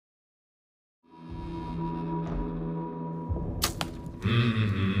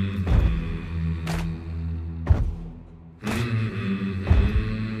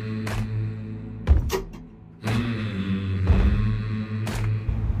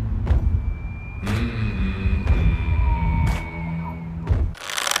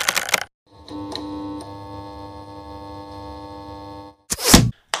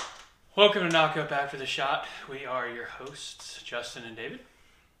Welcome to Knock Up After the Shot. We are your hosts, Justin and David.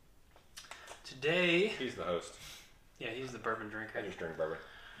 Today... He's the host. Yeah, he's the bourbon drinker. I just drink bourbon.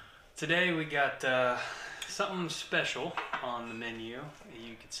 Today we got something special on the menu,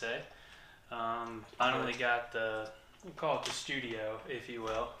 you could say. Finally got the, we'll call it the studio, if you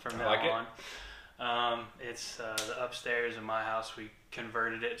will, from now on. It's the upstairs in my house. We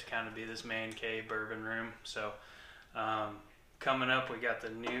converted it to kind of be this man cave bourbon room. So... coming up, we got the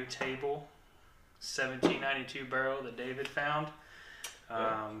new table, 1792 barrel that David found.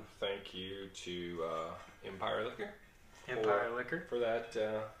 Thank you to Empire Liquor. For that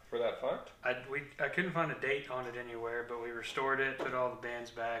font. I couldn't find a date on it anywhere, but we restored it, put all the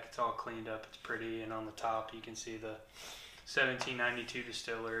bands back. It's all cleaned up. It's pretty, and on the top you can see the 1792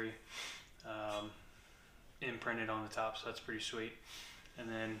 distillery imprinted on the top, so that's pretty sweet. And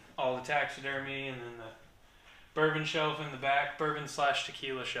then all the taxidermy, and then the bourbon shelf in the back,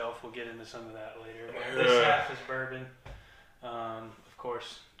 bourbon/tequila shelf. We'll get into some of that later. This half is bourbon. Of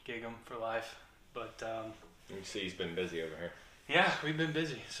course, gig 'em for life. But you can see he's been busy over here. Yeah, we've been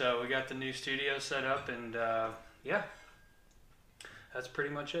busy. So we got the new studio set up, and yeah, that's pretty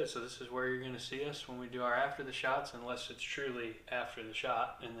much it. So this is where you're going to see us when we do our after the shots, unless it's truly after the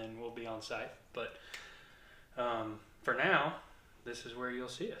shot, and then we'll be on site. But for now, this is where you'll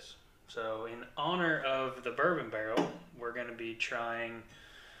see us. So in honor of the bourbon barrel, we're going to be trying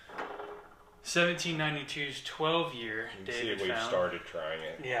 1792's 12-year. David found. We've started trying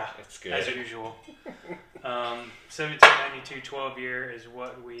it. Yeah, it's good as usual. 1792 12-year is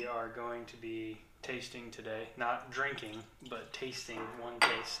what we are going to be tasting today. Not drinking, but tasting one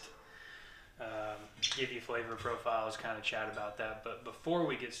taste. Give you flavor profiles, kind of chat about that. But before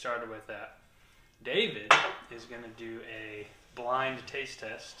we get started with that, David is going to do a blind taste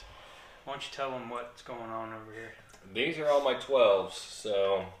test. Why don't you tell them what's going on over here? These are all my 12s.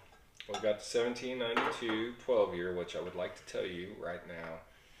 So we've got the 1792 12-year, which I would like to tell you right now,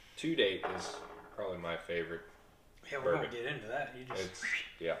 to date is probably my favorite. Yeah, we're going to get into that.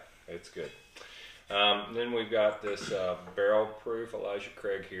 It's good. Then we've got this barrel proof Elijah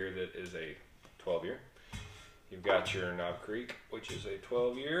Craig here that is a 12-year. You've got your Knob Creek, which is a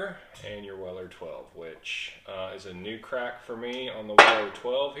 12-year, and your Weller 12, which is a new crack for me on the Weller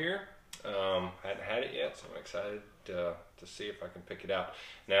 12 here. I hadn't had it yet, so I'm excited to see if I can pick it out.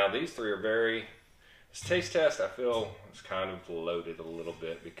 Now, these three are this taste test, I feel, is kind of loaded a little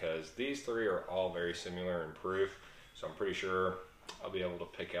bit because these three are all very similar in proof, so I'm pretty sure I'll be able to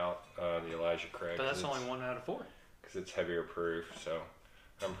pick out the Elijah Craig. But that's only 1 out of 4. Because it's heavier proof, so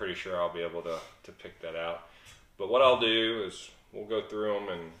I'm pretty sure I'll be able to pick that out. But what I'll do is we'll go through them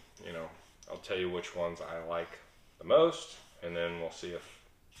and, I'll tell you which ones I like the most, and then we'll see if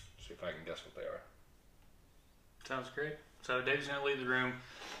I can guess what they are. Sounds great. So Dave's going to leave the room.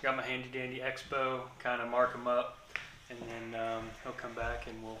 Got my handy dandy expo, kind of mark them up, and then he'll come back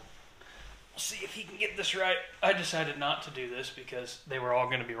and we'll see if he can get this right. I decided not to do this because they were all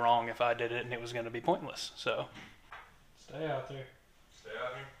going to be wrong if I did it, and it was going to be pointless. So stay out there. Stay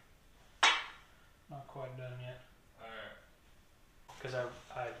out here. Not quite done yet. Alright. Because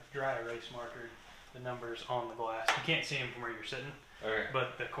I dry erase markered the numbers on the glass. You can't see them from where you're sitting. Okay.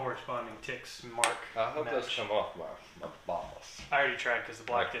 But the corresponding ticks mark. I hope match. those come off my bottles. I already tried because the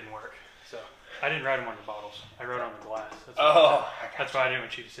black didn't work. So I didn't write them on the bottles. I wrote on the glass. That's why I didn't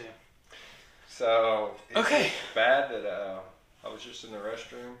want you to see them. So okay. It's bad that I was just in the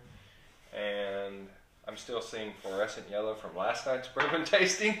restroom and I'm still seeing fluorescent yellow from last night's bourbon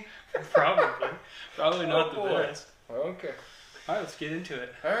tasting. Probably not the best. Okay. All right, let's get into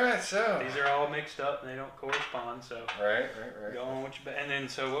it. All right, so these are all mixed up and they don't correspond. So right. Go on with your and then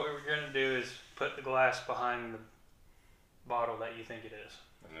so what we're gonna do is put the glass behind the bottle that you think it is.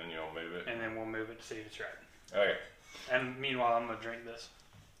 And then you'll move it. And then we'll move it to see if it's right. Okay. And meanwhile, I'm gonna drink this.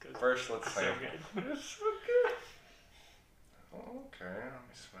 First, let's so sample. good. It's so good. Okay, let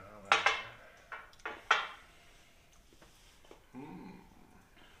me smell that.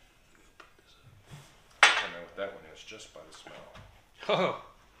 I don't know what that one is just by the smell. Oh,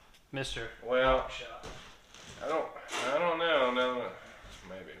 Mr. Well, Shot. I don't know. No,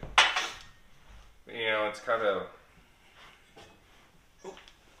 maybe. It's kind of. Oh,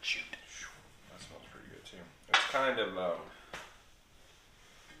 shoot. That smells pretty good too. It's kind of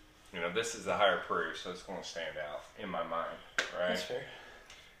this is the higher proof, so it's going to stand out in my mind, right? That's fair.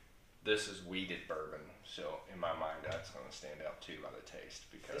 This is weeded bourbon, so in my mind, that's going to stand out too by the taste.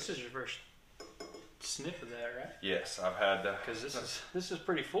 Because this is your first sniff of that, right? Yes, I've had. Because this is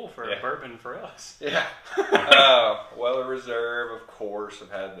pretty full for a bourbon for us. Yeah. Weller Reserve, of course,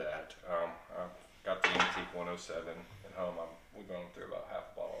 I've had that. I've got the Antique 107 at home. We've gone through about half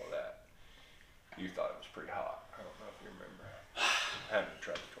a bottle of that. You thought it was pretty hot. I don't know if you remember. I haven't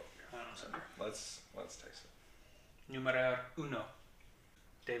tried the 12 year. I don't remember. Let's taste it. Numero uno.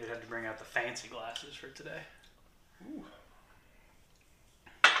 David had to bring out the fancy glasses for today. Ooh.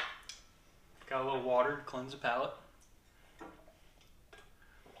 Got a little water to cleanse the palate.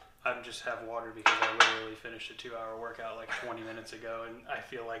 I just have water because I literally finished a 2-hour workout like 20 minutes ago, and I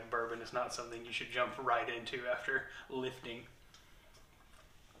feel like bourbon is not something you should jump right into after lifting.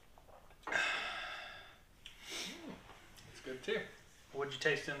 It's good too. What'd you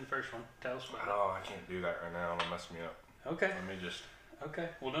taste in the first one? Tell us about Oh, I can't do that right now. It'll mess me up. Okay. Let me just. Okay.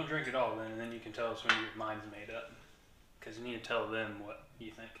 Well, don't drink it all then, and then you can tell us when your mind's made up. Because you need to tell them what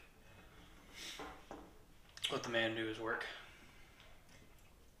you think. Let the man do his work.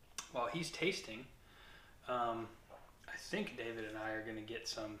 While he's tasting, I think David and I are going to get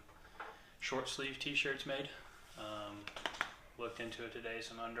some short sleeve t-shirts made. Looked into it today,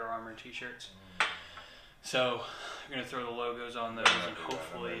 some Under Armour t-shirts. So I'm going to throw the logos on those and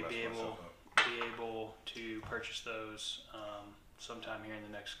hopefully be able to purchase those sometime here in the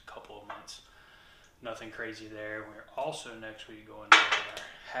next couple of months. Nothing crazy there. We're also next week going to our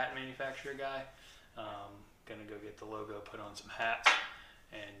hat manufacturer guy. Going to go get the logo put on some hats,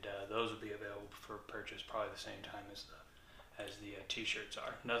 and those will be available for purchase probably the same time as the t-shirts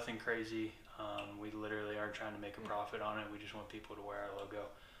are. Nothing crazy. We literally aren't trying to make a profit on it. We just want people to wear our logo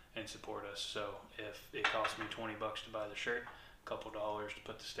and support us. So if it costs me $20 to buy the shirt, a couple dollars to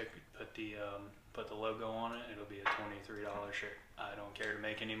put the sticker, put the logo on it, it'll be a $23 shirt. I don't care to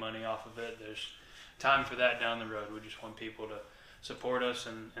make any money off of it. There's time for that down the road. We just want people to support us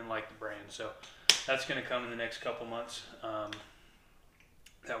and like the brand. So that's going to come in the next couple months.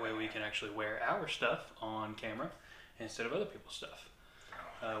 That way we can actually wear our stuff on camera instead of other people's stuff.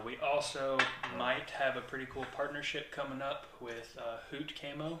 We also might have a pretty cool partnership coming up with Hoot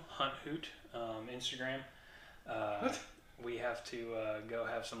Camo, Hunt Hoot, Instagram. What? We have to go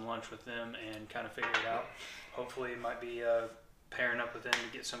have some lunch with them and kind of figure it out. Hopefully it might be pairing up with them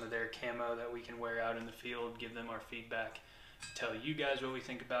to get some of their camo that we can wear out in the field, give them our feedback, tell you guys what we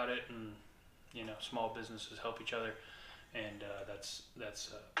think about it, and small businesses help each other. And that's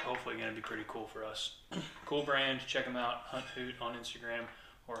hopefully going to be pretty cool for us. Cool brand. Check them out. Hunt Hoot on Instagram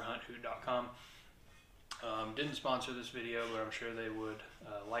or hunthoot.com. Didn't sponsor this video, but I'm sure they would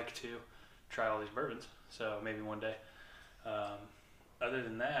like to try all these bourbons. So maybe one day. Other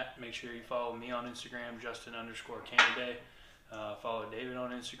than that, make sure you follow me on Instagram, Justin_Canada. Follow David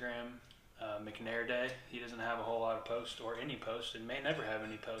on Instagram, McNair Day. He doesn't have a whole lot of posts or any posts, and may never have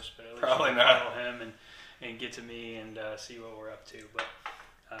any posts, but at least probably you can follow him and get to me and see what we're up to. But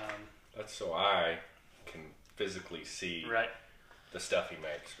that's so I can physically see right. the stuff he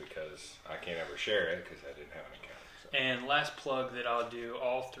makes, because I can't ever share it because I didn't have an account. So. And last plug that I'll do,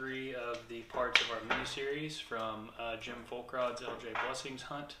 all 3 of the parts of our mini-series from Jim Folkrod's LJ Blessings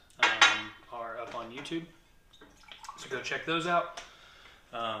Hunt are up on YouTube. So go check those out.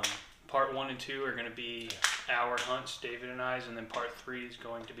 Part 1 and 2 are going to be our hunts, David and I's, and then part 3 is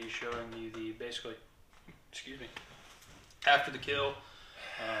going to be showing you after the kill,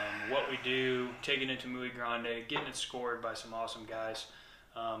 what we do, taking it to Muy Grande, getting it scored by some awesome guys,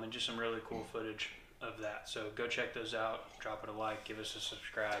 and just some really cool footage of that. So go check those out, drop it a like, give us a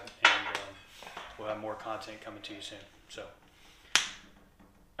subscribe, and we'll have more content coming to you soon. So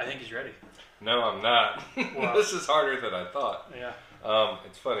I think he's ready. No, I'm not. Wow. This is harder than I thought. Yeah.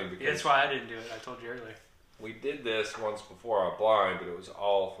 It's funny because that's why I didn't do it. I told you earlier. We did this once before our blind, but it was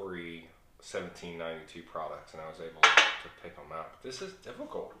all 3 1792 products, and I was able to pick them out. But this is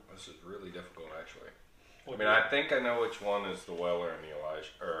difficult. This is really difficult, actually. I think I know which one is the Weller and the Elijah,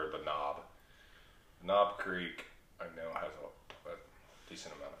 or the Knob. Knob Creek, I know, has a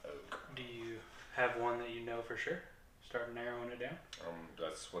decent amount of oak. Do you have one that you know for sure? Start narrowing it down.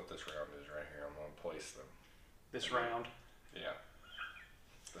 That's what this round is right here. I'm gonna place them. This round. Yeah.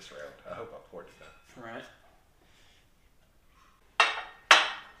 This round. I hope I poured it down. Right.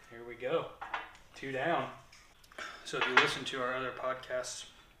 Here we go. 2 down. So if you listen to our other podcasts,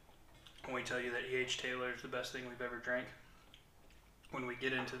 when we tell you that E.H. Taylor is the best thing we've ever drank, when we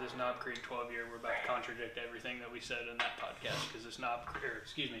get into this Knob Creek 12 year, we're about to contradict everything that we said in that podcast, because this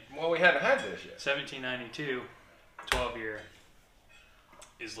Well, we hadn't had this yet. 1792 12 year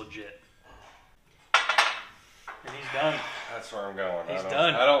is legit. And he's done. That's where I'm going. He's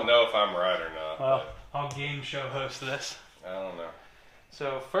done. I don't know if I'm right or not. Well, I'll game show host this. I don't know.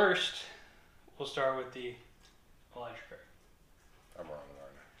 So first, we'll start with the Elijah Craig. I'm wrong,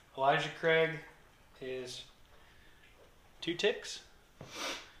 aren't Elijah Craig is 2 ticks.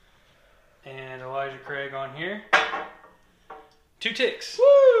 And Elijah Craig on here, 2 ticks.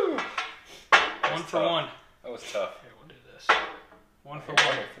 Woo! 1 for 1. That was tough. Here, we'll do this. 1 for I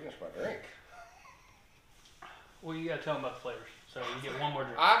 1. didn't finish my drink. Well, you gotta tell them about the flavors. So you get 1 more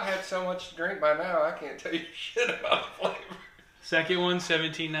drink. I've had so much to drink by now, I can't tell you shit about the flavor. Second one,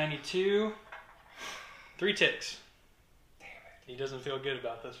 1792. 3 ticks. Damn it. He doesn't feel good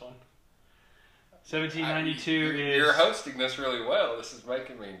about this one. 1792 You're hosting this really well. This is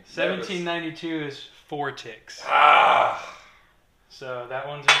making me nervous. 1792 is 4 ticks. Ah! So that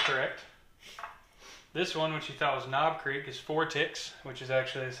one's incorrect. This one, which you thought was Knob Creek, is 4 ticks, which is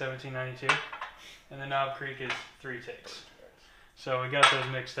actually 1792. And the Knob Creek is 3 ticks. So we got those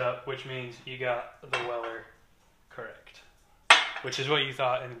mixed up, which means you got the Weller correct. Which is what you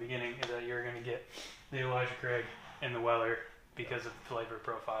thought in the beginning, is that you were going to get the Elijah Craig and the Weller because of flavor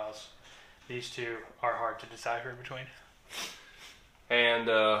profiles. These two are hard to decipher between. And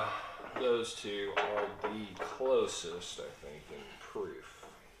those two are the closest, I think, in proof.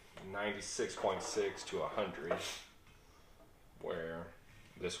 96.6 to 100, where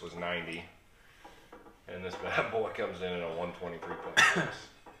this was 90. And this bad boy comes in at a 123.6.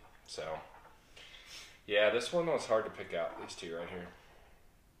 So, yeah, this one was hard to pick out, these two right here.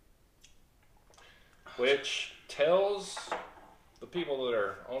 Which tells the people that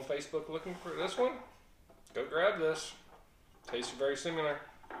are on Facebook looking for this one, go grab this. Tastes very similar.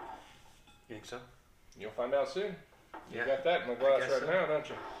 You think so? You'll find out soon. You Yeah. got that in the glass right now, don't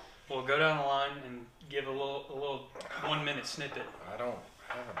you? We'll go down the line and give a little 1 minute snippet. I don't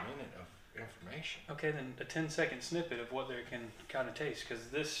have a minute of information. Okay, then a 10-second snippet of what they can kind of taste, because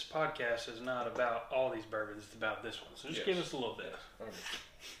this podcast is not about all these bourbons, it's about this one. So just give us a little bit. Okay.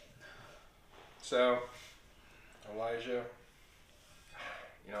 So, Elijah,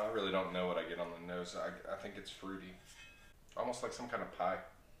 you know, I really don't know what I get on the nose. I think it's fruity. Almost like some kind of pie.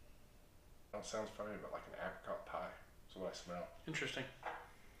 That sounds funny, but like an apricot pie is what I smell. Interesting.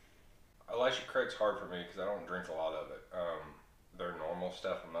 Elijah Craig's hard for me because I don't drink a lot of it. Their normal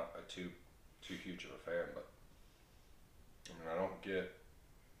stuff, I'm not too huge of a fan, but I mean, I don't get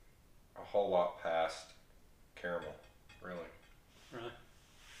a whole lot past caramel, really. Really?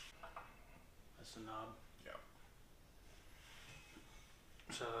 That's the knob. Yeah.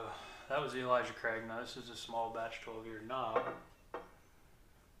 So that was the Elijah Craig. Now this is a small batch 12-year knob.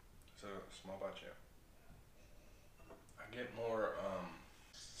 So small batch, yeah. I get more,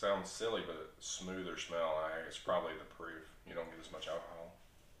 sounds silly, but a smoother smell. It's probably the proof. You don't get as much alcohol.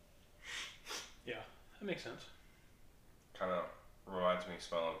 Yeah, that makes sense. Kind of reminds me of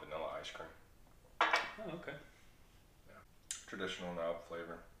smelling vanilla ice cream. Oh, okay. Yeah. Traditional knob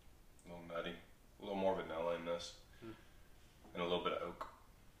flavor. A little nutty. A little more vanilla in this. And a little bit of oak.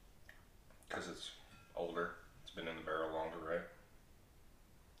 Because it's older. It's been in the barrel longer, right?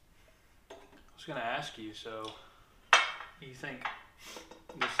 I was going to ask you, so you think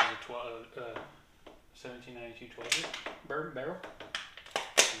this is a 1792 12-year bourbon barrel?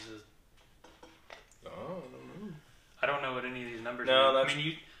 This is Oh, I don't know what any of these numbers No, mean. that's... I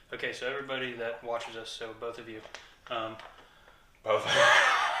mean, okay, so everybody that watches us, so both of you. Both.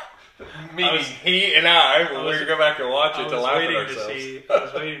 Meaning he and I, when we go back and watch it to laugh at ourselves. I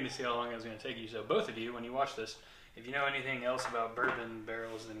was waiting to see how long it was going to take you. So both of you, when you watch this, if you know anything else about bourbon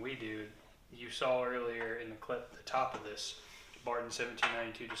barrels than we do, you saw earlier in the clip, the top of this, Barton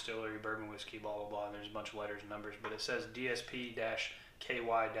 1792 Distillery Bourbon Whiskey, blah, blah, blah, and there's a bunch of letters and numbers, but it says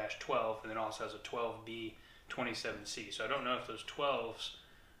DSP-KY-12, and then also has a 12B27C. So I don't know if those 12s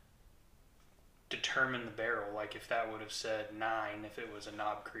determine the barrel, like if that would have said 9 if it was a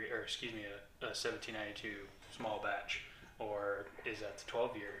Knob Creek, or excuse me, a 1792 small batch, or is that the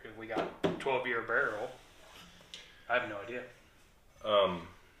 12-year? If we got a 12-year barrel, I have no idea.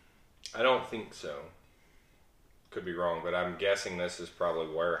 I don't think so. Could be wrong, but I'm guessing this is probably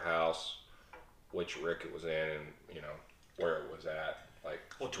warehouse, which Rick it was in, and you know where it was at. Like,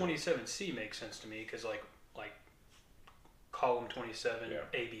 well, 27C makes sense to me because like column 27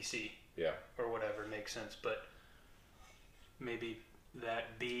 ABC, yeah, or whatever makes sense. But maybe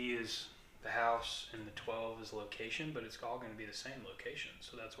that B is the house and the 12 is location, but it's all going to be the same location.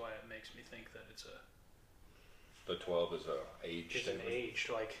 So that's why it makes me think that it's the 12 is a aged. It's an aged,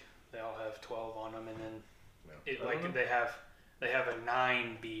 like they all have 12 on them, and then. Yeah. They have a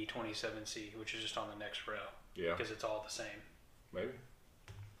 9B27C, which is just on the next row. Yeah. Because it's all the same. Maybe.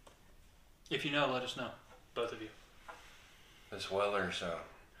 If you know, let us know. Both of you. This Weller's, Oh,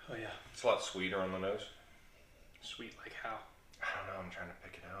 yeah. it's a lot sweeter on the nose. Sweet like how? I don't know. I'm trying to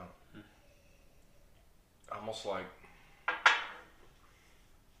pick it out. Almost like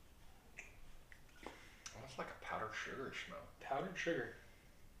a powdered sugar smell. Powdered sugar.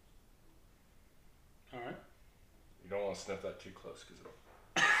 All right. You don't want to sniff that too close because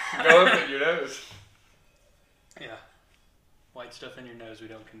it'll go up in your nose. Yeah. White stuff in your nose we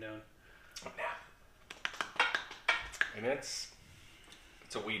don't condone. Nah. And it's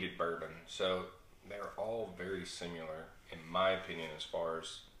a wheated bourbon, so they're all very similar in my opinion as far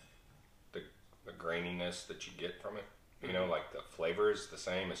as the graininess that you get from it. You know, like the flavor is the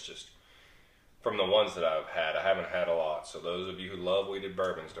same. It's just from the ones that I've had. I haven't had a lot, so those of you who love wheated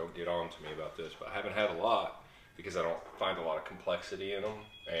bourbons, don't get on to me about this, but I haven't had a lot because I don't find a lot of complexity in them,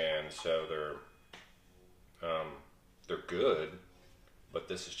 and so they're good, but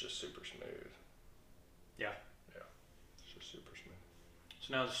this is just super smooth. Yeah. Yeah, it's just super smooth.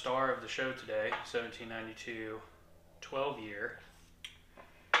 So now the star of the show today, 1792, 12 year.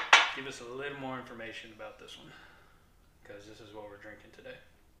 Give us a little more information about this one, because this is what we're drinking today.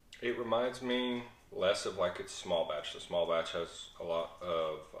 It reminds me less of like its small batch. The small batch has a lot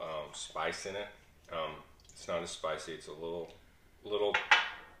of spice in it. It's not as spicy. It's a little,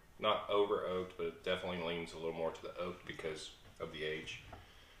 not over oaked, but it definitely leans a little more to the oak because of the age.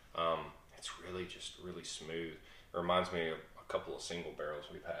 It's really just really smooth. It reminds me of a couple of single barrels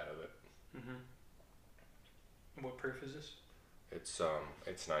we've had of it. Mm-hmm. What proof is this? It's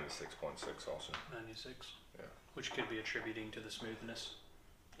 96.6 also. 96. Yeah. Which could be attributing to the smoothness.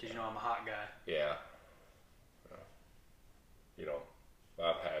 Because you know I'm a hot guy. Yeah. You know,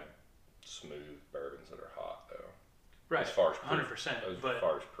 I've had smooth bourbons that are hot though. Right. As far as 100%. But as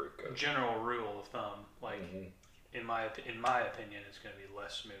far as proof goes. General rule of thumb, like in my opinion, it's going to be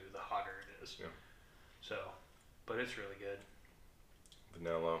less smooth the hotter it is. Yeah. So, but it's really good.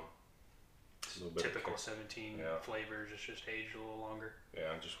 Vanilla. A little bit Typical of 17 yeah. flavors. It's just aged a little longer.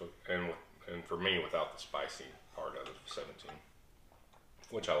 Yeah, and for me without the spicy part of 17,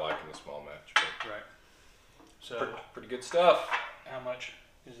 which I like in the small batch. But Right. So pretty good stuff. how much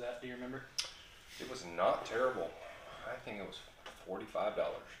is that? Do you remember? It was not terrible. I think it was $45,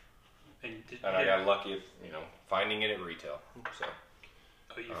 And I got lucky, finding it at retail. So.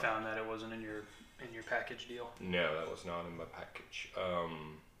 Oh, you found that it wasn't in your package deal? No, that was not in my package.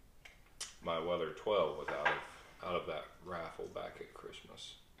 My Weller 12 was out of that raffle back at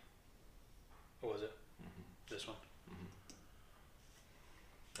Christmas. What was it? This one?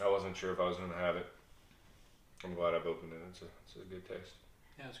 I wasn't sure if I was going to have it. I'm glad I've opened it. It's a good taste.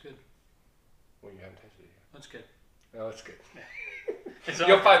 Yeah, it's good. Well, you haven't tasted it yet. That's good. No, that's good.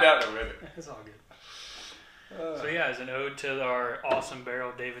 You'll find out in a minute. It's all good. So yeah, as an ode to our awesome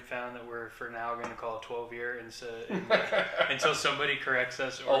barrel David found that we're for now going to call it 12 year until somebody corrects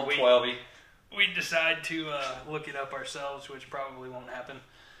us or Old 12-y. we decide to look it up ourselves, which probably won't happen.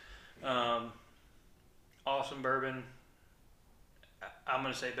 Awesome bourbon. I'm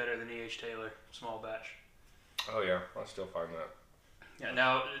going to say better than E.H. Taylor small batch. Oh yeah, I still find that. Yeah,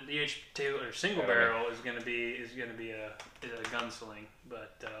 now the E.H. Taylor single barrel is going to be a gunsling,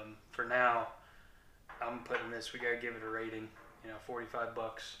 but for now, I'm putting this. We got to give it a rating. $45.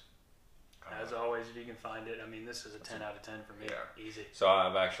 As always, if you can find it. I mean, this is a 10 out of 10 for me. Yeah. Easy. So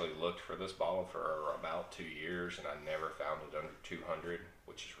I've actually looked for this bottle for about 2 years, and I never found it under 200,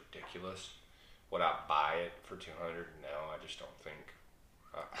 which is ridiculous. Would I buy it for 200? No, I just don't think.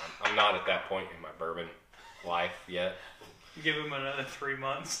 I'm not at that point in my bourbon life yet. Give him another 3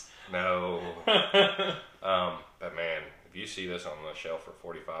 months. No. But man, if you see this on the shelf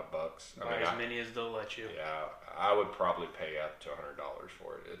for $45, buy as many as they'll let you. Yeah, I would probably pay up to $100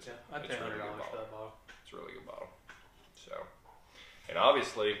 for it. I'd pay $100 for that bottle. It's a really good bottle. So, and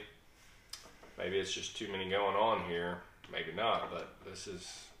obviously, maybe it's just too many going on here. Maybe not, but this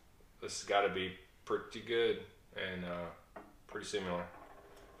has got to be pretty good and pretty similar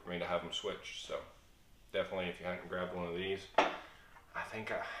for me to have them switch. So, definitely, if you haven't grabbed one of these, I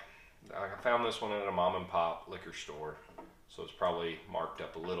think I found this one at a mom and pop liquor store. So it's probably marked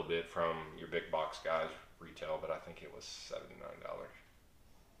up a little bit from your big box guys retail, but I think it was $79.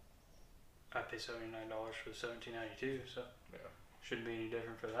 I'd pay $79 for the 1792, so yeah, shouldn't be any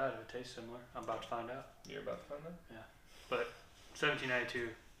different for that if it tastes similar. I'm about to find out. You're about to find out? Yeah. But 1792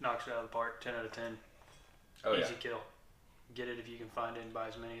 knocks it out of the park, 10 out of 10. Oh, Easy kill. Get it if you can find it and buy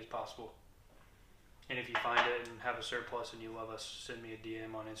as many as possible. And if you find it and have a surplus and you love us, send me a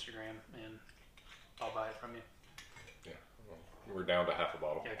DM on Instagram and I'll buy it from you. Yeah, well, we're down to half a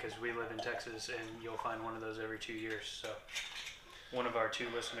bottle. Yeah, because we live in Texas and you'll find one of those every 2 years. So one of our 2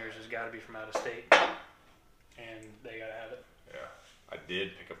 listeners has got to be from out of state, and they got to have it. Yeah. I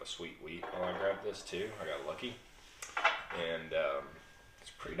did pick up a sweet wheat while I grabbed this too. I got lucky. And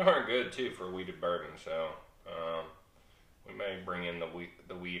it's pretty darn good too for a wheated bourbon. So we may bring in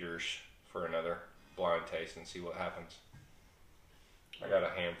the wheaters for another blind taste and see what happens. I got a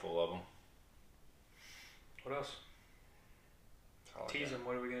handful of them. What else? Tease them.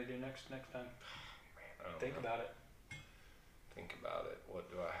 What are we going to do next time? Man, Think about it. Think about it. What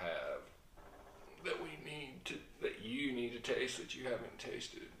do I have that you need to taste that you haven't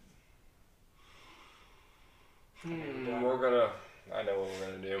tasted? I know what we're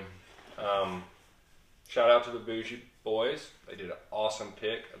gonna do. Shout out to the Bougie Boys. They did an awesome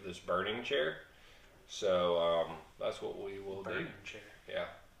pick of this burning chair. So that's what we will do. Burning chair. Yeah,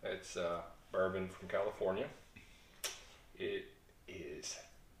 it's bourbon from California. It is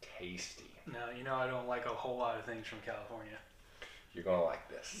tasty. Now, I don't like a whole lot of things from California. You're gonna like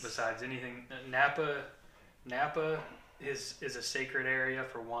this. Besides anything, Napa is a sacred area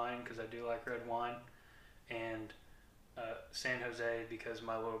for wine because I do like red wine, and San Jose because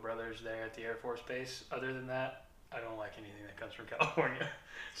my little brother's there at the Air Force Base. Other than that, I don't like anything that comes from California.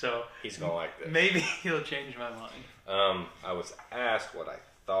 So he's gonna like this. Maybe he'll change my mind. I was asked what I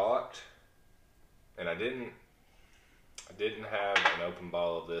thought, and I didn't have an open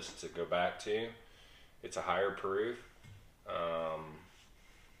bottle of this to go back to. It's a higher proof.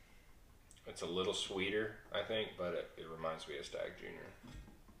 It's a little sweeter, I think, but it reminds me of Stag Junior.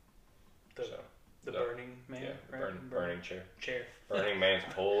 The Burning Man? Yeah, burning chair. Chair. Burning Man's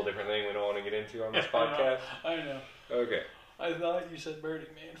a whole different thing we don't want to get into on this podcast. I know. Okay. I thought you said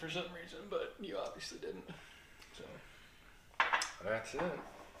Burning Man for some reason, but you obviously didn't. So that's it.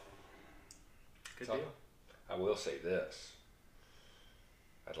 Good deal. I will say this.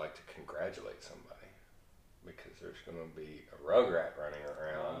 I'd like to congratulate somebody because there's going to be a Rugrat running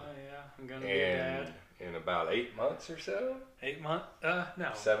around. Oh, yeah. I'm going to be a dad. In about 8 months or so? 8 months? No.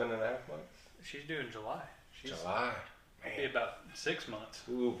 7.5 months? She's due in July. July. Man. Be about 6 months.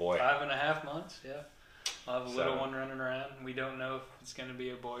 Ooh, boy. 5.5 months, yeah. I'll have a little one running around. We don't know if it's going to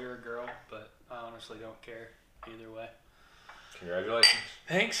be a boy or a girl, but I honestly don't care either way. Congratulations.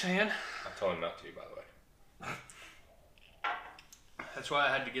 Thanks, man. I told him not to, by the way. That's why I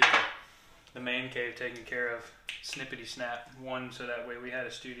had to get the man cave taken care of snippety snap. 1, so that way we had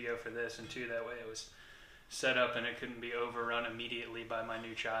a studio for this, and 2, that way it was set up and it couldn't be overrun immediately by my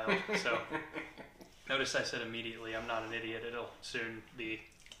new child. So notice I said immediately. I'm not an idiot. It'll soon be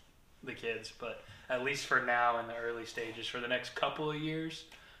the kids, but at least for now in the early stages, for the next couple of years,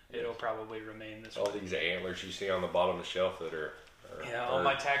 it'll probably remain this way. All these antlers you see on the bottom of the shelf that are all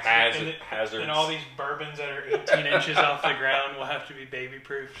my taxi hazards. And all these bourbons that are 18 inches off the ground will have to be baby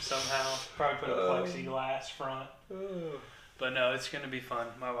proofed somehow. Probably put a plexiglass front. But no, it's going to be fun.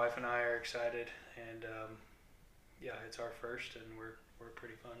 My wife and I are excited, and yeah, it's our first, and we're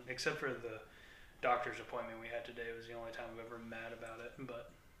pretty fun. Except for the doctor's appointment we had today. It was the only time I've ever mad about it,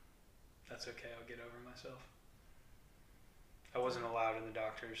 but that's okay. I'll get over myself. I wasn't allowed in the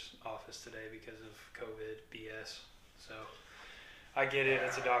doctor's office today because of COVID BS. So I get it.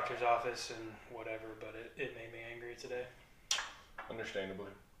 It's a doctor's office and whatever, but it made me angry today.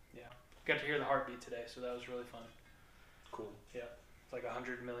 Understandably. Yeah. Got to hear the heartbeat today, so that was really fun. Cool. Yeah. It's like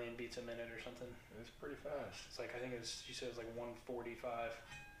 100 million beats a minute or something. It's pretty fast. It's like, I think she said it was like 145,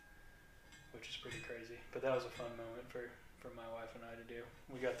 which is pretty crazy. But that was a fun moment for my wife and I to do.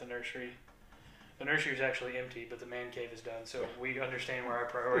 We got the nursery. The nursery is actually empty, but the man cave is done, so we understand where our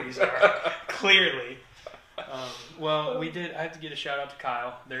priorities are, clearly. Well, I have to get a shout out to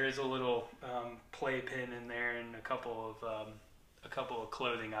Kyle. There is a little playpen in there and a couple of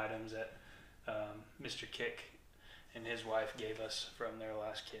clothing items that Mr. Kick and his wife gave us from their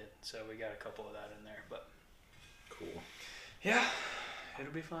last kid. So we got a couple of that in there. But cool. Yeah,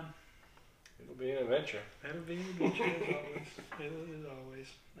 it'll be fun. It'll be an adventure. It'll be an adventure as always.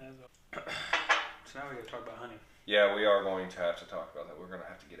 As always. So now we got to talk about hunting. Yeah, we are going to have to talk about that. We're going to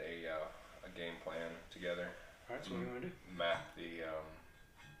have to get a game plan together. All right, so what do you want to do? Map the...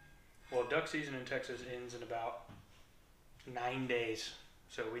 Well, duck season in Texas ends in about 9 days.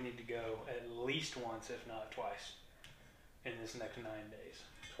 So we need to go at least once, if not twice, in this next 9 days.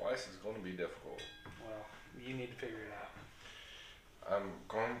 Twice is going to be difficult. Well, you need to figure it out. I'm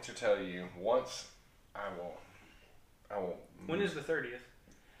going to tell you once I will. When is the 30th?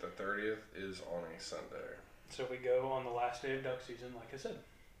 The 30th is on a Sunday. So we go on the last day of duck season, like I said.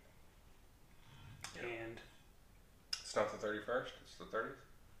 Yep. And it's not the 31st. It's the 30th.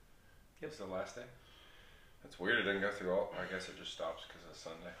 Yep. It's the last day. That's weird. It didn't go through all. I guess it just stops because it's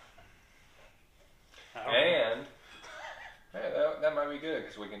Sunday. Hey, that might be good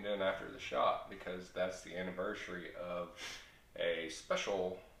because we can do it after the shot because that's the anniversary of a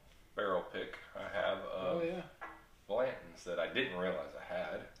special barrel pick I have of Blanton's that I didn't realize I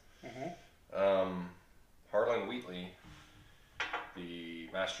had. Harlan Wheatley, the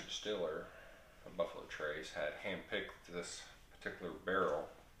master distiller of Buffalo Trace, had handpicked this particular barrel,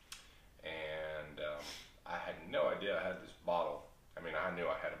 and I had no idea I had this bottle. I mean, I knew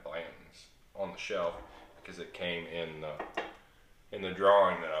I had a Blanton's on the shelf because it came in the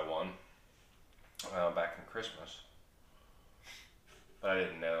drawing that I won back in Christmas, but I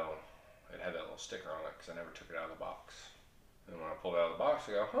didn't know it had that little sticker on it because I never took it out of the box. And when I pulled it out of the box,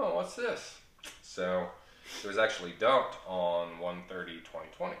 I go, "Oh, what's this?" So it was actually dumped on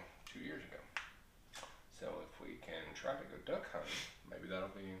 1/30/2020, 2 years ago. So if we can try to go duck hunting, maybe that'll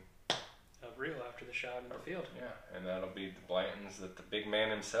be a real after the shot in the field. Yeah, and that'll be the Blanton's that the big man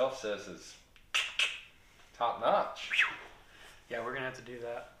himself says is top notch. Yeah, we're gonna have to do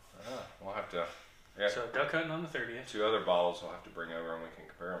that. We'll have to. Yeah. So duck hunting on the 30th. 2 other bottles we'll have to bring over and we can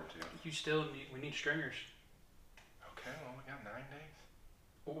compare them to. We need stringers. Okay, well we got 9 days.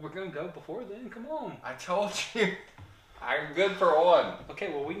 Well, we're gonna go before then. Come on. I told you, I'm good for 1. Okay,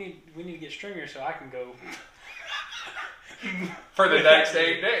 well we need to get stringers so I can go for the next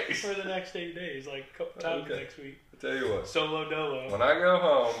 8 days. For the next 8 days, like a couple times next week. I'll tell you what. Solo dolo. When I go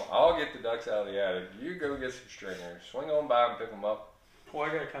home, I'll get the ducks out of the attic. You go get some stringers. Swing on by and pick them up. Well,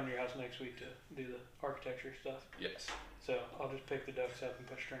 I gotta come to your house next week to do the architecture stuff. Yes. So I'll just pick the ducks up and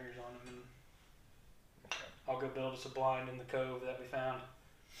put stringers on them, and I'll go build us a blind in the cove that we found.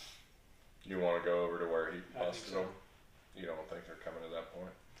 You want to go over to where he busted so. them? You don't think they're coming to that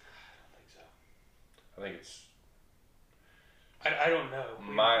point? I don't think so. I think it's. I don't know.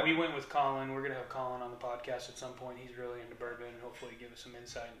 We went with Colin. We're going to have Colin on the podcast at some point. He's really into bourbon and hopefully give us some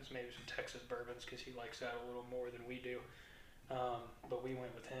insight into maybe some Texas bourbons because he likes that a little more than we do. But we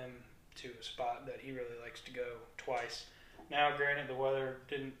went with him to a spot that he really likes to go twice. Now, granted, the weather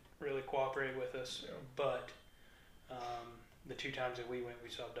didn't really cooperate with us, but the 2 times that we went, we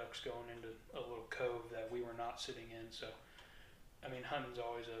saw ducks going into a little cove that we were not sitting in. So, I mean, hunting's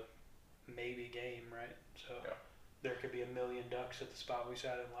always a maybe game, right? So. Yeah. There could be 1 million ducks at the spot we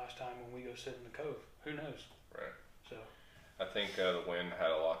sat in last time when we go sit in the cove. Who knows? Right. So, I think the wind had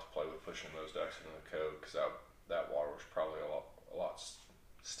a lot to play with pushing those ducks into the cove because that water was probably a lot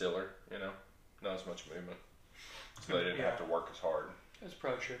stiller. Not as much movement, so they didn't have to work as hard. That's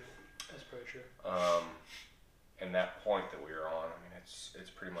probably true. And that point that we were on, I mean,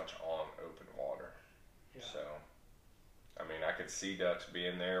 it's pretty much on open water. Yeah. So. I mean, I could see ducks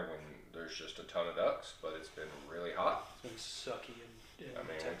being there when there's just a ton of ducks, but it's been really hot. It's been sucky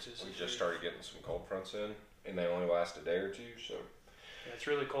in Texas. We just started getting some cold fronts in, and they only last a day or 2, so. Yeah, it's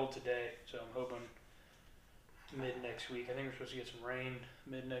really cold today, so I'm hoping mid next week. I think we're supposed to get some rain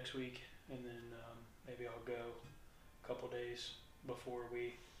mid next week, and then maybe I'll go a couple days before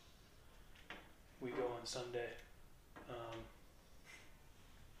we go on Sunday.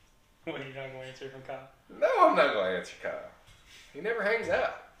 What, are you not going to answer from Kyle? No, I'm not going to answer Kyle. He never hangs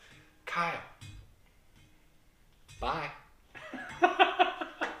out. Kyle. Bye.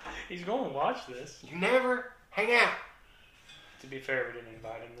 He's going to watch this. You never hang out. To be fair, we didn't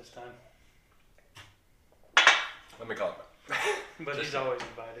invite him this time. Let me call him back. But he's always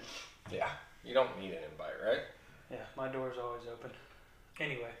invited. Yeah. You don't need an invite, right? Yeah, my door's always open.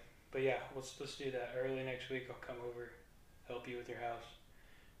 Anyway, but yeah, let's do that. Early next week, I'll come over, help you with your house.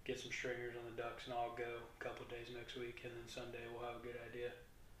 Get some stringers on the ducks, and I'll go a couple of days next week, and then Sunday we'll have a good idea,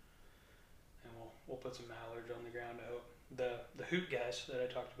 and we'll put some mallards on the ground. I hope the hoot guys that I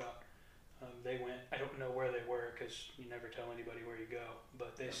talked about, they went. I don't know where they were because you never tell anybody where you go,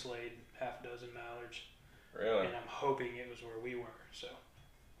 but they slayed half a dozen mallards. Really? And I'm hoping it was where we were. So.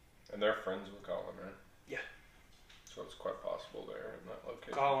 And they're friends with Colin, right? Yeah. So it's quite possible they're in that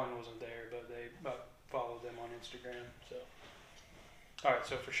location. Colin wasn't there, but they followed them on Instagram. So. All right,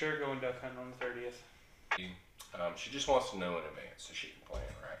 so for sure going duck hunting on the 30th. She just wants to know in advance so she can plan,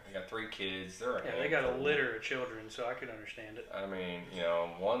 right? We got 3 kids. They got a litter of children, so I could understand it. I mean,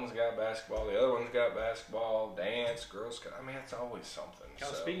 one's got basketball, the other one's got basketball, dance, Girl Scout. I mean, it's always something.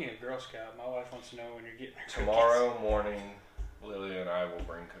 Speaking of Girl Scout, my wife wants to know when you're getting her tomorrow morning. Lily and I will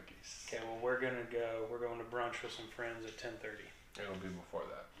bring cookies. Okay, well we're going to brunch with some friends at 10:30. It'll be before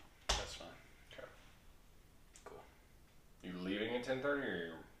that. That's fine. Okay. Cool. You leaving at 10:30 or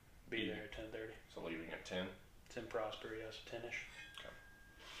you be there at 10:30? So leaving at 10. It's in Prosper, yes, 10ish. Okay.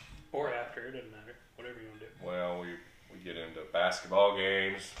 Or after, it doesn't matter. Whatever you want to do. Well, we get into basketball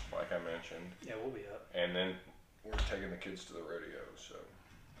games, like I mentioned. Yeah, we'll be up. And then we're taking the kids to the rodeo, so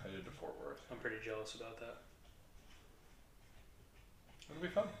headed to Fort Worth. I'm pretty jealous about that. It'll be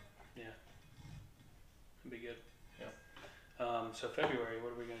fun. Yeah. It'll be good. Yeah. So February,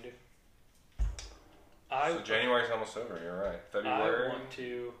 what are we gonna do? So January's almost over. You're right. February.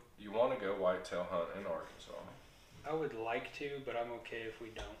 You want to go whitetail hunt in Arkansas? I would like to, but I'm okay if we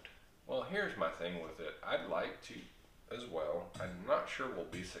don't. Well, here's my thing with it. I'd like to as well. I'm not sure we'll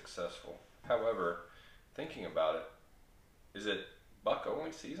be successful. However, thinking about it, is it buck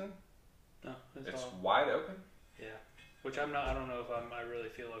only season? No, it's wide open. Yeah, which I don't know if I really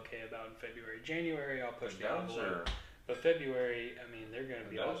feel okay about in February. January, I'll push the envelope. But February, I mean, they're going to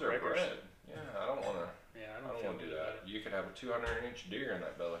be all breakers. Yeah, I don't want to. Yeah, I don't want to do that. You could have a 200-inch deer in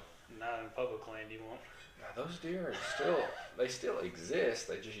that belly. Not in public land, you won't. Now, those deer are still exist.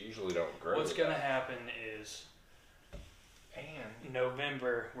 They just usually don't grow. What's going to happen is, in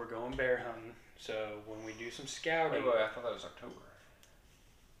November, we're going bear hunting. So when we do some scouting, wait, I thought that was October.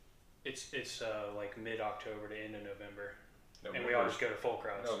 It's like mid-October to end of November, and we always go to full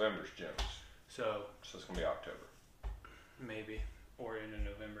cross. November's Jim's. So it's gonna be October. Maybe, or into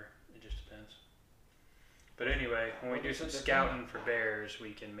November. It just depends. But anyway, when we do some scouting for bears,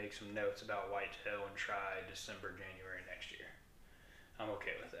 we can make some notes about whitetail and try December, January next year. I'm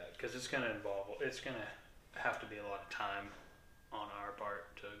okay with that because it's gonna have to be a lot of time on our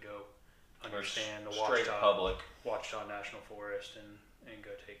part to go understand the Ouachita National Forest and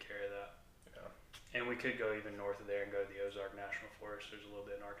go take care of that. Yeah. And we could go even north of there and go to the Ozark National Forest. There's a little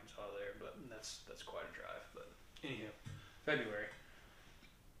bit in Arkansas there, but that's quite a drive. But anywho, February.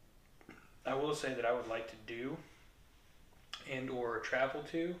 I will say that I would like to do and or travel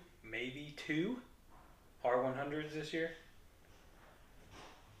to maybe 2 R100s this year.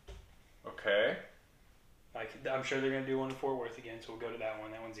 Okay. Like, I'm sure they're going to do one in Fort Worth again, so we'll go to that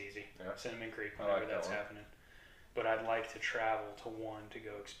one. That one's easy. Yeah. Cinnamon Creek, whenever that's happening. But I'd like to travel to one to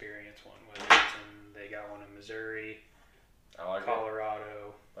go experience one. Whether it's they got one in Missouri,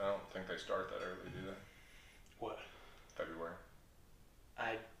 Colorado. I don't think they start that early, do they? What? February.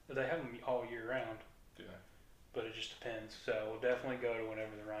 They have them all year round. Do they? But it just depends. So we'll definitely go to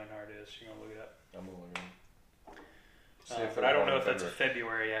whenever the Reinhardt is. You're going to look it up. I'm going to look it up. But I don't know if that's a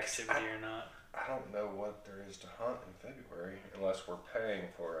February activity or not. I don't know what there is to hunt in February unless we're paying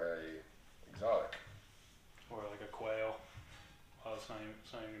for a exotic. Or like a quail. Well, it's not even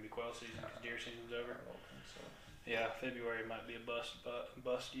going to be quail season because deer season's over. I don't think so. Yeah, February might be a bust.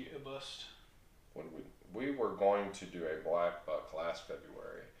 We were going to do a black buck last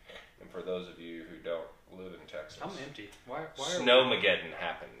February, and for those of you who don't live in Texas, I'm empty. Why Snowmageddon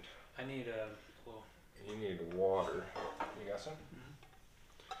happened. I need a little. You need water. You got some? Mm-hmm.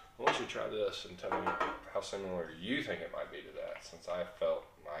 Why don't you try this and tell me how similar you think it might be to that, since I felt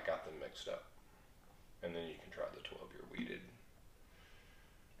I got them mixed up, and then you can try the 12-year weeded.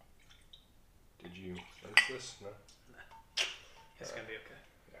 Did you rinse this? No. It's gonna be okay.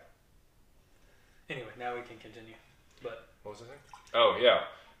 Anyway, now we can continue. But what was the thing? Oh yeah,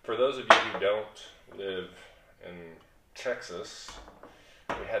 for those of you who don't live in Texas,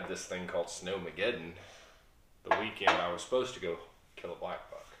 we had this thing called Snowmageddon. The weekend I was supposed to go kill a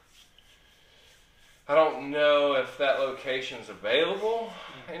black buck. I don't know if that location's available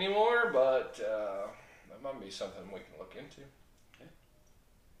anymore, but that might be something we can look into.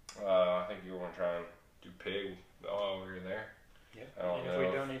 Okay. I think you were going to try and do pig while we were there. Yeah. And if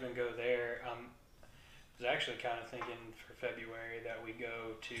we don't even go there, I was actually kind of thinking for February that we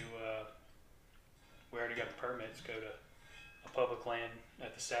go to, we already got the permits, go to a public land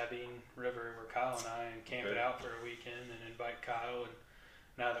at the Sabine River where Kyle and I camp it out for a weekend and invite Kyle. And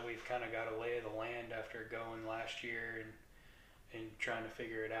now that we've kind of got a lay of the land after going last year and trying to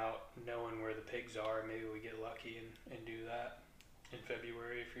figure it out, knowing where the pigs are, maybe we get lucky and do that in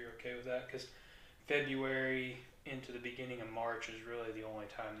February if you're okay with that. Because February into the beginning of March is really the only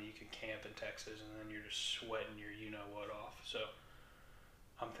time that you can camp in Texas, and then you're just sweating your you-know-what off. So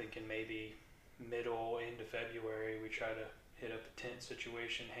I'm thinking maybe middle into February we try to hit up a tent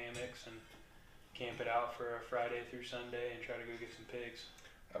situation, hammocks, and camp it out for a Friday through Sunday and try to go get some pigs.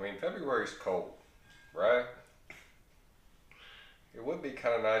 I mean, February's cold, right? It would be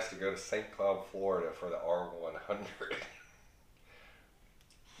kind of nice to go to St. Cloud, Florida for the R100.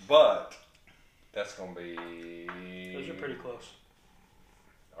 But that's going to be... Those are pretty close.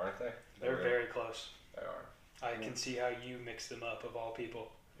 Aren't they? They're very close. They are. I can see how you mix them up, of all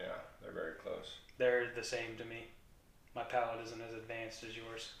people. Yeah, they're very close. They're the same to me. My palate isn't as advanced as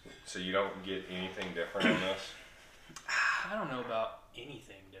yours. So you don't get anything different on this? I don't know about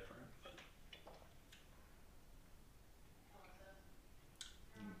anything different.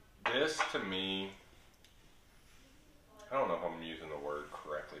 But this, to me, I don't know if I'm using the word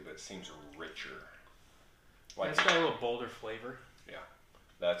correctly, but it seems richer. Like, it's got a little bolder flavor. Yeah.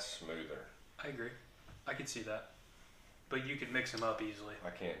 That's smoother. I agree. I could see that. But you could mix them up easily. I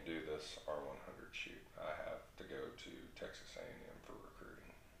can't do this R100 shoot. I have to go to Texas A&M for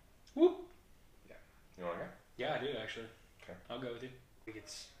recruiting. Whoop. Yeah. You want to go? Yeah, I do actually. Okay. I'll go with you. We could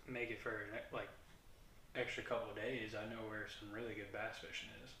make it for like extra couple of days. I know where some really good bass fishing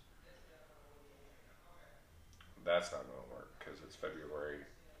is. That's not going to work because it's February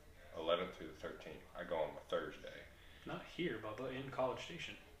 11th through the 13th. I go on the Thursday. Not here, Bubba, in College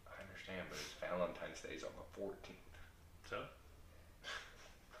Station. I understand, but it's Valentine's Day's on the 14th. So?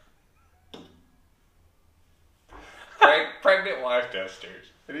 Pregnant wife testers.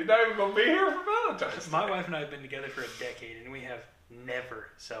 And he's not even going to be here for Valentine's Day. My wife and I have been together for a decade, and we have never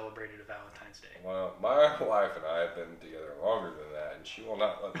celebrated a Valentine's Day. Well, my wife and I have been together longer than that, and she will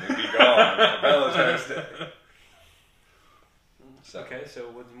not let me be gone for Valentine's Day. So. Okay,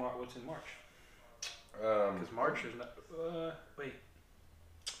 so what's in March? Because March is not... wait.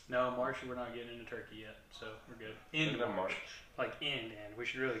 No, March we're not getting into turkey yet, so we're good. End of March. Like end. We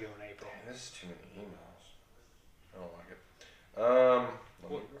should really go in April. Dang, this is too many emails. I don't like it.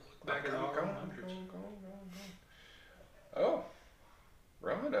 Look back at all hundreds. Oh,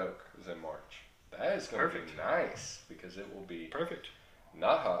 Roanoke is in March. That is going to be nice because it will be perfect.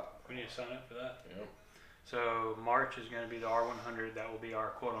 Not hot. We need to sign up for that. Yep. So March is going to be the R100. That will be our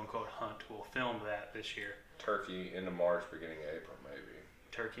quote-unquote hunt. We'll film that this year. Turkey into March, beginning of April, maybe.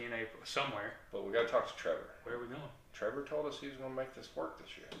 Turkey in April, somewhere. But we got to talk to Trevor. Where are we going? Trevor told us he was going to make this work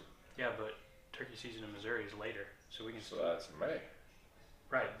this year. Yeah, but turkey season in Missouri is later, so we can. So that's May.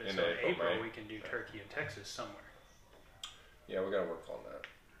 Right, but in April we can do turkey in Texas somewhere. Yeah, we got to work on that.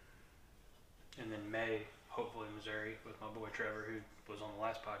 And then May, hopefully Missouri with my boy Trevor, who was on the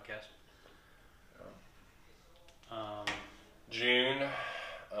last podcast. June.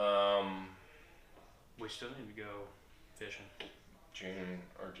 We still need to go fishing. June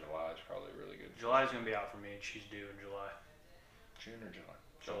or July is probably really good. July's gonna be out for me. She's due in July. June or July?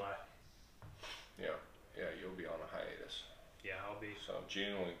 July. Yeah, you'll be on a hiatus. Yeah, I'll be. So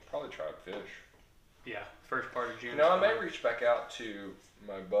June we probably try to fish. Yeah, first part of June. I may reach back out to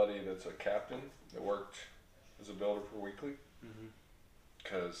my buddy that's a captain that worked as a builder for Weekly,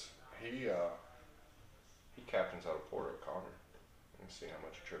 because he captains out of Port O'Connor, and see how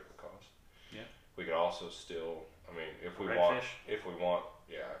much a trip would cost. Yeah. We could also still, I mean, if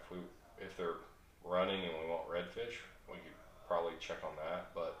they're running and we want redfish, we could probably check on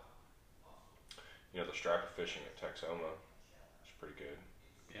that. But the striper fishing at Texoma is pretty good.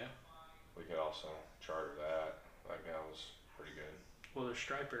 Yeah. We could also charter that. That was pretty good. Well, there's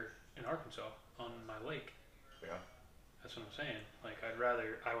striper in Arkansas on my lake. Yeah. That's what I'm saying. Like, I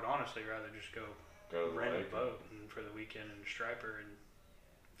would honestly rather just go rent a boat and for the weekend and striper and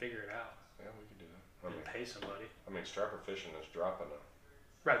figure it out. Yeah, we could do that. Pay somebody. I mean, striper fishing is dropping them.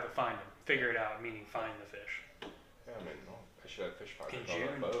 Right, but find them. Figure it out, meaning find the fish. Yeah, I mean, I should have fish finders on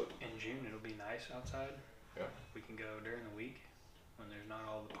that boat. In June, it'll be nice outside. Yeah. We can go during the week when there's not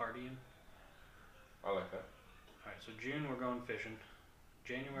all the partying. I like that. All right, so June we're going fishing.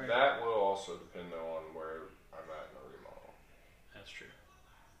 January. That will also depend on where I'm at in the remodel. That's true.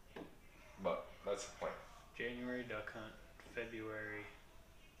 But that's the plan. January duck hunt. February.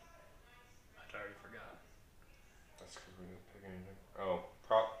 I already forgot. That's because we didn't pick anything. Oh,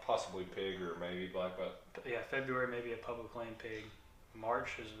 possibly pig or maybe black butt. Yeah, February maybe a public land pig.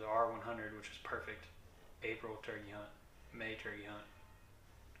 March is the R100, which is perfect. April turkey hunt. May turkey hunt.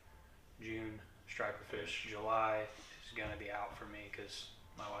 June striper fish. July is gonna be out for me because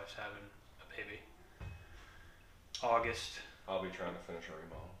my wife's having a baby. August. I'll be trying to finish a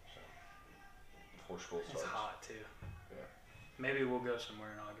remodel before school starts. It's hot too. Yeah. Maybe we'll go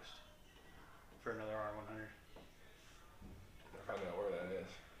somewhere in August for another R100. I find out where that is.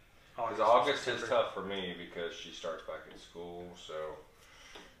 Because August is tough for me because she starts back in school, so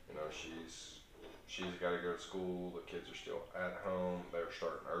she's got to go to school. The kids are still at home. They're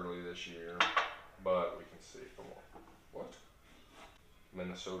starting early this year, but we can see. Come on, what?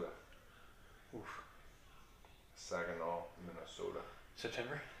 Minnesota. Oof. Saginaw, Minnesota.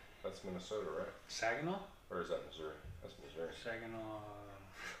 September. That's Minnesota, right? Saginaw. Or is that Missouri? That's Missouri. Saginaw.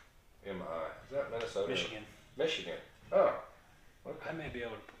 M.I. Is that Minnesota? Michigan. Michigan. Oh. Okay. I may be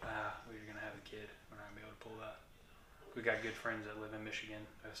able to. We're gonna have a kid. We're not gonna be able to pull that. We got good friends that live in Michigan.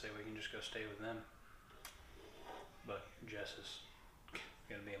 I say we can just go stay with them. But Jess is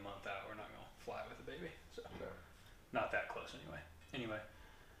gonna be a month out. We're not gonna fly with the baby, so no. Not that close anyway. Anyway,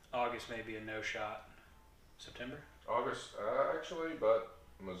 August may be a no shot. September. August, actually, but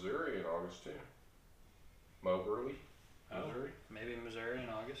Missouri in August too. Moberly. Missouri. Maybe Missouri in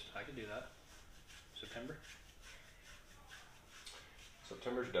August. I could do that. September.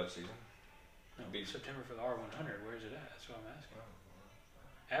 September's dove season. No, September for the R100. Where's it at? That's what I'm asking.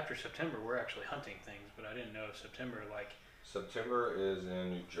 After September, we're actually hunting things, but I didn't know if September, like... September is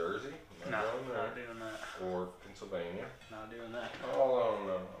in New Jersey. No, not doing that. Or Pennsylvania. Not doing that. Oh, I don't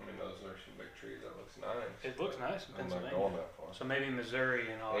know. I mean, those are some big trees. That looks nice. It looks nice in Pennsylvania. I'm not going that far. So maybe Missouri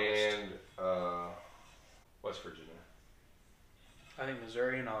in August. And West Virginia. I think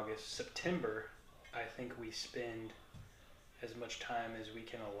Missouri in August. September, I think we spend as much time as we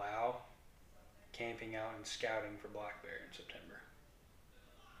can allow camping out and scouting for black bear in September.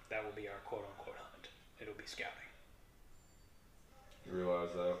 That will be our quote-unquote hunt. It'll be scouting. You realize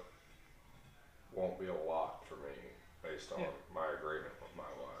that won't be a lot for me based on my agreement with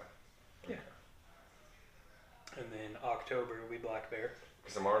my wife. Okay. Yeah. And then October will be black bear.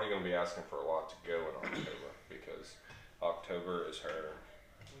 Because I'm already going to be asking for a lot to go in October because October is her.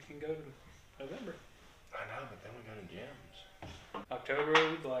 We can go to November. I know, but then we go to gyms. October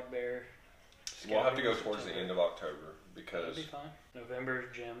will be black bear. We'll have to go towards the end of October because... That'll be fine. November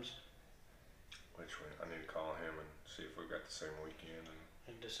is gyms. Which way? I need to call him and see if we've got the same weekend.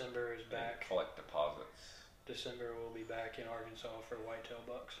 And December is back. Collect deposits. December we'll be back in Arkansas for whitetail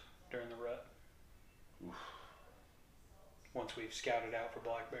bucks during the rut. Oof. Once we've scouted out for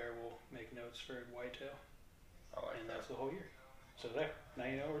black bear, we'll make notes for whitetail. I like and that. That's the whole year. So there. Now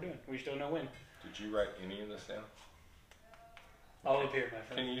you know what we're doing. We still know when. Did you write any of this down? All up here, my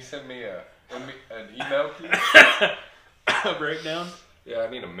friend. Can you send me an email, please? A breakdown? Yeah, I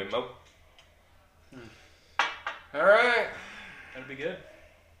need a memo. All right. That'd be good.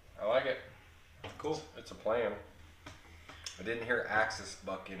 I like it. Cool. It's a plan. I didn't hear Axis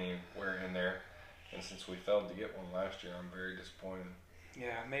buck anywhere in there. And since we failed to get one last year, I'm very disappointed.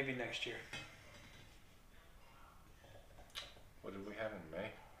 Yeah, maybe next year. What did we have in May?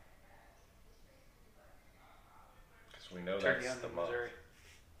 Because we know Turkey that's the month. Missouri.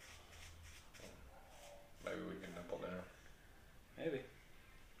 Maybe we can nibble down. Maybe.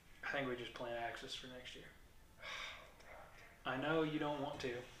 I think we just plan Axis for next year. I know you don't want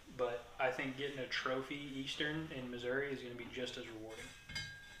to, but I think getting a trophy Eastern in Missouri is going to be just as rewarding.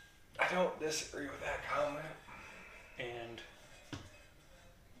 I don't disagree with that comment. And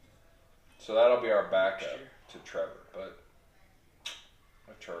so that'll be our backup to Trevor, but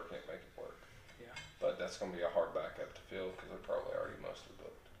Trevor can't make it work. Yeah. But that's going to be a hard backup to fill because they're probably already mostly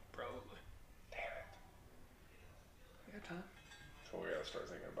booked. Probably. Damn it. We got time. So we got to start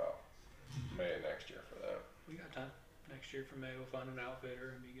thinking about May of next year for that. We got time. Next year for May, we'll find an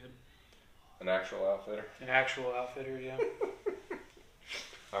outfitter and be good. An actual outfitter? An actual outfitter, yeah.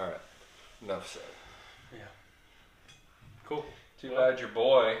 All right. Enough said. Yeah. Cool. Too bad your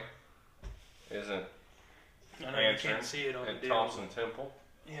boy isn't I know you can't see it on the at deal. Thompson Temple.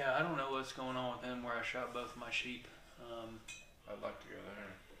 Yeah, I don't know what's going on with him where I shot both my sheep. I'd like to go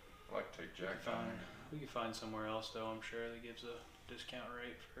there. I'd like to take Jack down there. We could find somewhere else, though, I'm sure, that gives a discount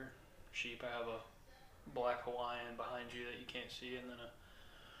rate for sheep. I have a black Hawaiian behind you that you can't see, and then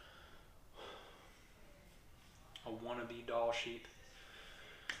a wannabe Dall sheep.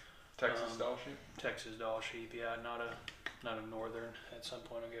 Texas Dall sheep? Texas Dall sheep, yeah, not a northern. At some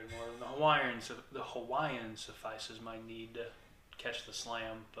point I'll get a northern. The Hawaiian suffices my need to catch the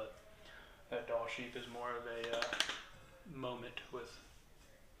slam, but that Dall sheep is more of a moment with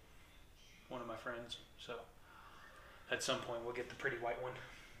one of my friends. So at some point we'll get the pretty white one.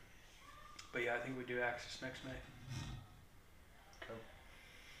 But yeah, I think we do Axis next May. Okay.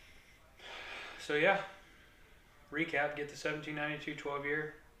 So yeah, recap, get the 1792 12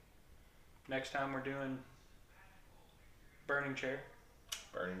 year. Next time we're doing Burning Chair.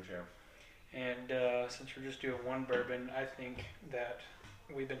 Burning Chair. And since we're just doing one bourbon, I think that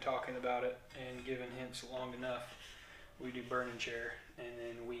we've been talking about it and giving hints long enough. We do Burning Chair, and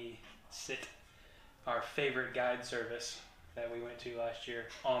then we sit our favorite guide service that we went to last year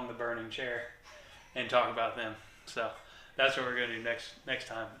on the Burning Chair and talk about them. So that's what we're going to do next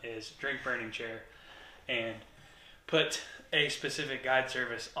time is drink Burning Chair and put a specific guide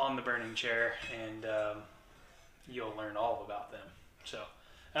service on the Burning Chair, and you'll learn all about them. So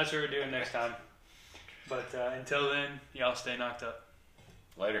that's what we're doing next time. But until then, y'all stay knocked up.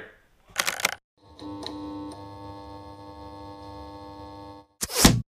 Later.